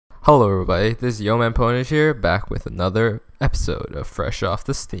Hello everybody, this is yomanpwnage here, back with another episode of Fresh Off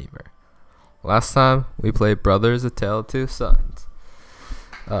the Steamer. Last time we played Brothers: A Tale of Two Sons.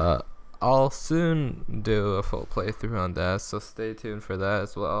 I'll soon do a full playthrough on that, so stay tuned for that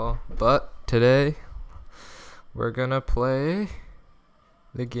as well. But today we're gonna play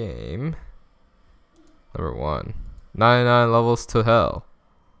the game number 1, 99 levels to hell.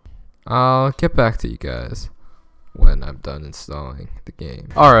 I'll get back to you guys when I'm done installing the game.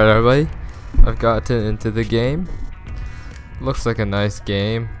 Alright everybody, I've gotten into the game. Looks like a nice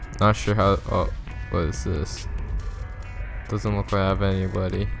game. Not sure how, oh, what is this? Doesn't look like I have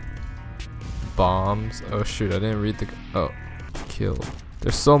anybody. Bombs, oh shoot, I didn't read the, oh, kill.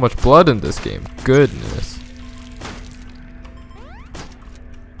 There's so much blood in this game, goodness.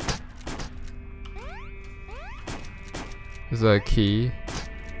 Is that a key?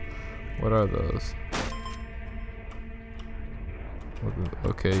 What are those?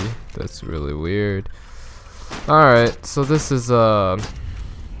 Okay, that's really weird. Alright, so this is never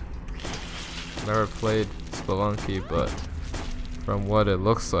played Spelunky, but from what it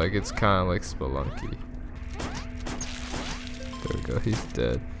looks like, it's kinda like Spelunky. There we go, he's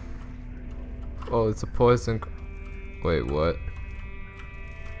dead. Oh, it's a poison. Wait, what?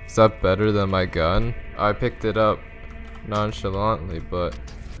 Is that better than my gun? I picked it up nonchalantly, but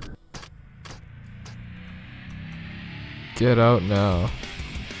get out now.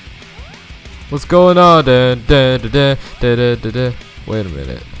 What's going on? Wait a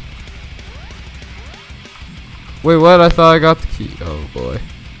minute. Wait, what? I thought I got the key. Oh boy.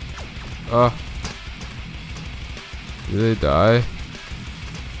 Do they die?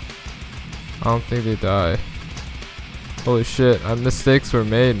 I don't think they die. Holy shit, mistakes were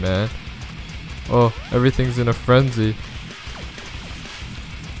made, man. Oh, everything's in a frenzy.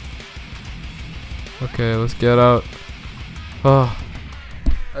 Okay, let's get out. Oh,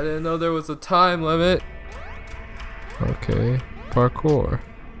 I didn't know there was a time limit. Okay, parkour.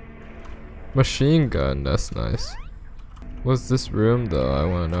 Machine gun, that's nice. What's this room though? I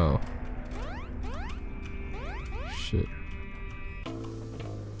wanna know. Shit.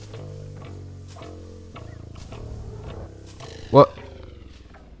 What?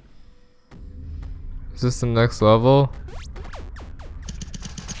 Is this the next level?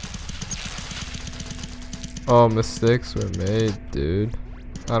 Oh, mistakes were made, dude.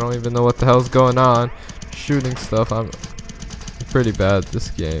 I don't even know what the hell's going on. Shooting stuff, I'm pretty bad at this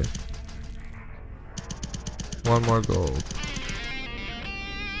game. One more gold.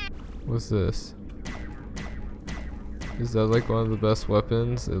 What's this? Is that like one of the best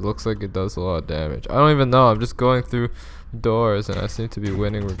weapons? It looks like it does a lot of damage. I don't even know, I'm just going through doors and I seem to be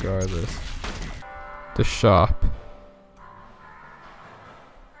winning regardless. The shop.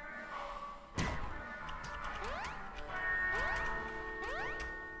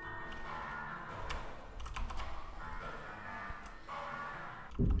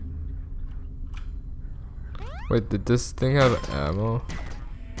 Wait, did this thing have ammo?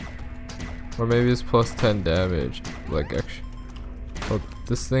 Or maybe it's plus 10 damage. Like extra. Oh,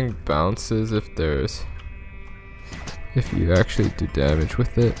 this thing bounces if you actually do damage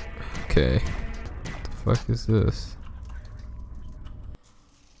with it. Okay. What the fuck is this?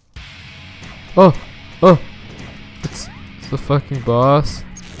 Oh! Oh! It's the fucking boss.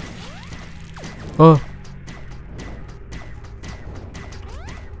 Oh!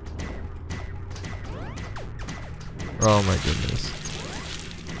 Oh my goodness.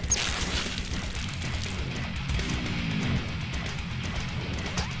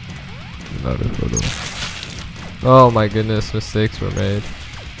 Another photo. Oh my goodness, mistakes were made.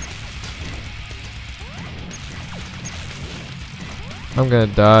 I'm gonna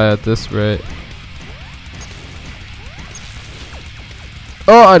die at this rate.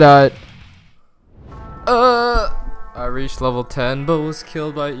 Oh, I died. I reached level 10 but was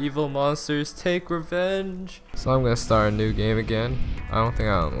killed by evil monsters. Take revenge. So I'm gonna start a new game again. I don't think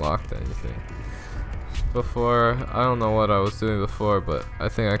I unlocked anything before. I don't know what I was doing before, but I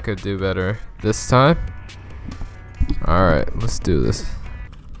think I could do better this time. Alright, let's do this.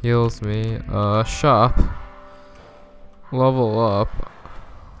 Heals me. Shop. Level up.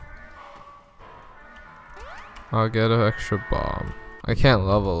 I'll get an extra bomb. I can't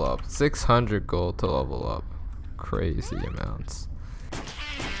level up. 600 gold to level up. Crazy amounts.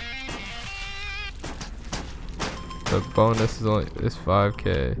 The bonus is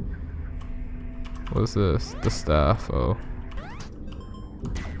 5k. What's this? The staff. Oh,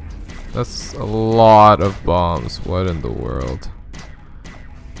 that's a lot of bombs. What in the world?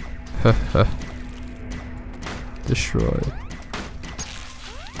 Destroyed.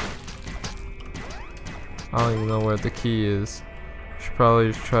 I don't even know where the key is. Should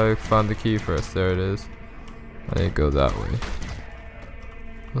probably just try to find the key first. There it is. I need to go that way.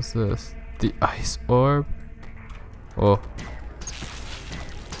 What's this? The ice orb? Oh.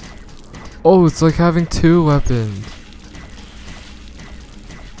 Oh, it's like having two weapons.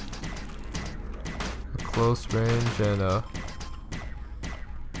 A close range and a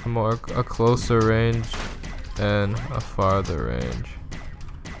closer range and a farther range.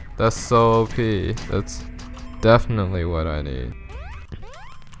 That's so OP. That's definitely what I need.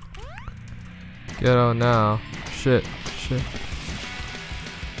 Get out now. Shit. I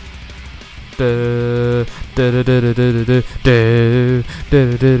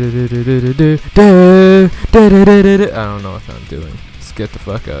don't know what I'm doing. Let's get the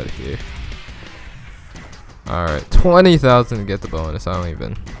fuck out of here. Alright, 20,000 to get the bonus. I don't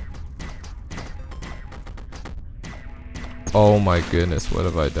even. Oh my goodness, what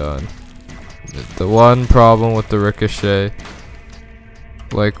have I done? The one problem with the ricochet.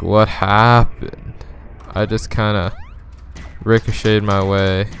 Like, what happened? I just kinda ricocheted my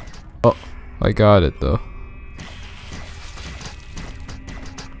way. Oh, I got it though.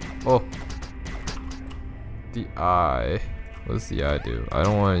 Oh. The eye. What does the eye do? I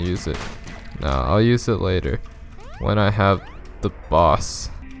don't want to use it. No, I'll use it later. When I have the boss.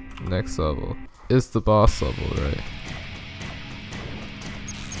 Next level. It's the boss level, right?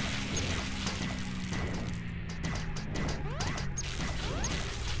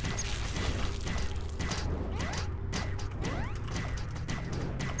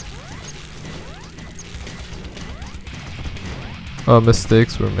 Oh,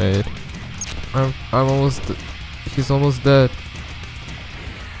 mistakes were made. I'm almost. He's almost dead.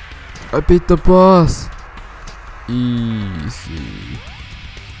 I beat the boss. Easy.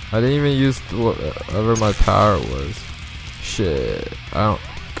 I didn't even use whatever my power was. Shit. I don't.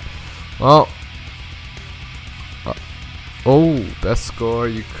 Well. Oh, best score.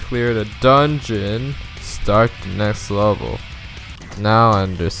 You cleared a dungeon. Start the next level. Now I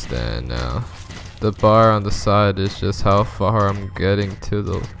understand. Now. The bar on the side is just how far I'm getting to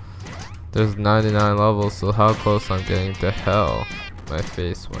the. There's 99 levels, so how close I'm getting to hell. My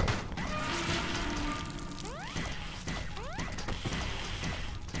face went.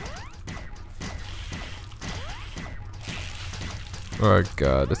 Oh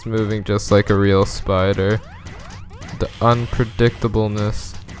god, it's moving just like a real spider. The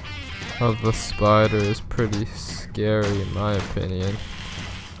unpredictableness of the spider is pretty scary in my opinion.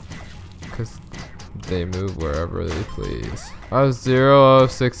 Because they move wherever they please. I have 0 out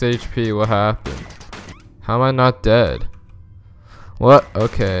of 6 HP. What happened? How am I not dead? What?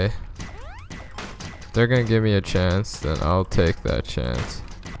 Okay. They're gonna give me a chance, then I'll take that chance.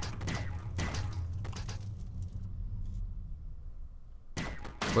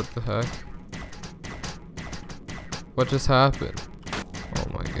 What the heck? What just happened? Oh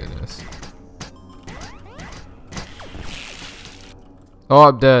my goodness. Oh,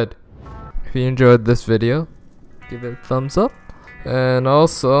 I'm dead. If you enjoyed this video, give it a thumbs up. And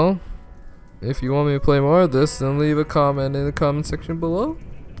also, if you want me to play more of this, then leave a comment in the comment section below.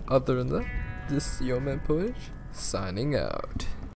 Other than that, this is yomanpwnage signing out.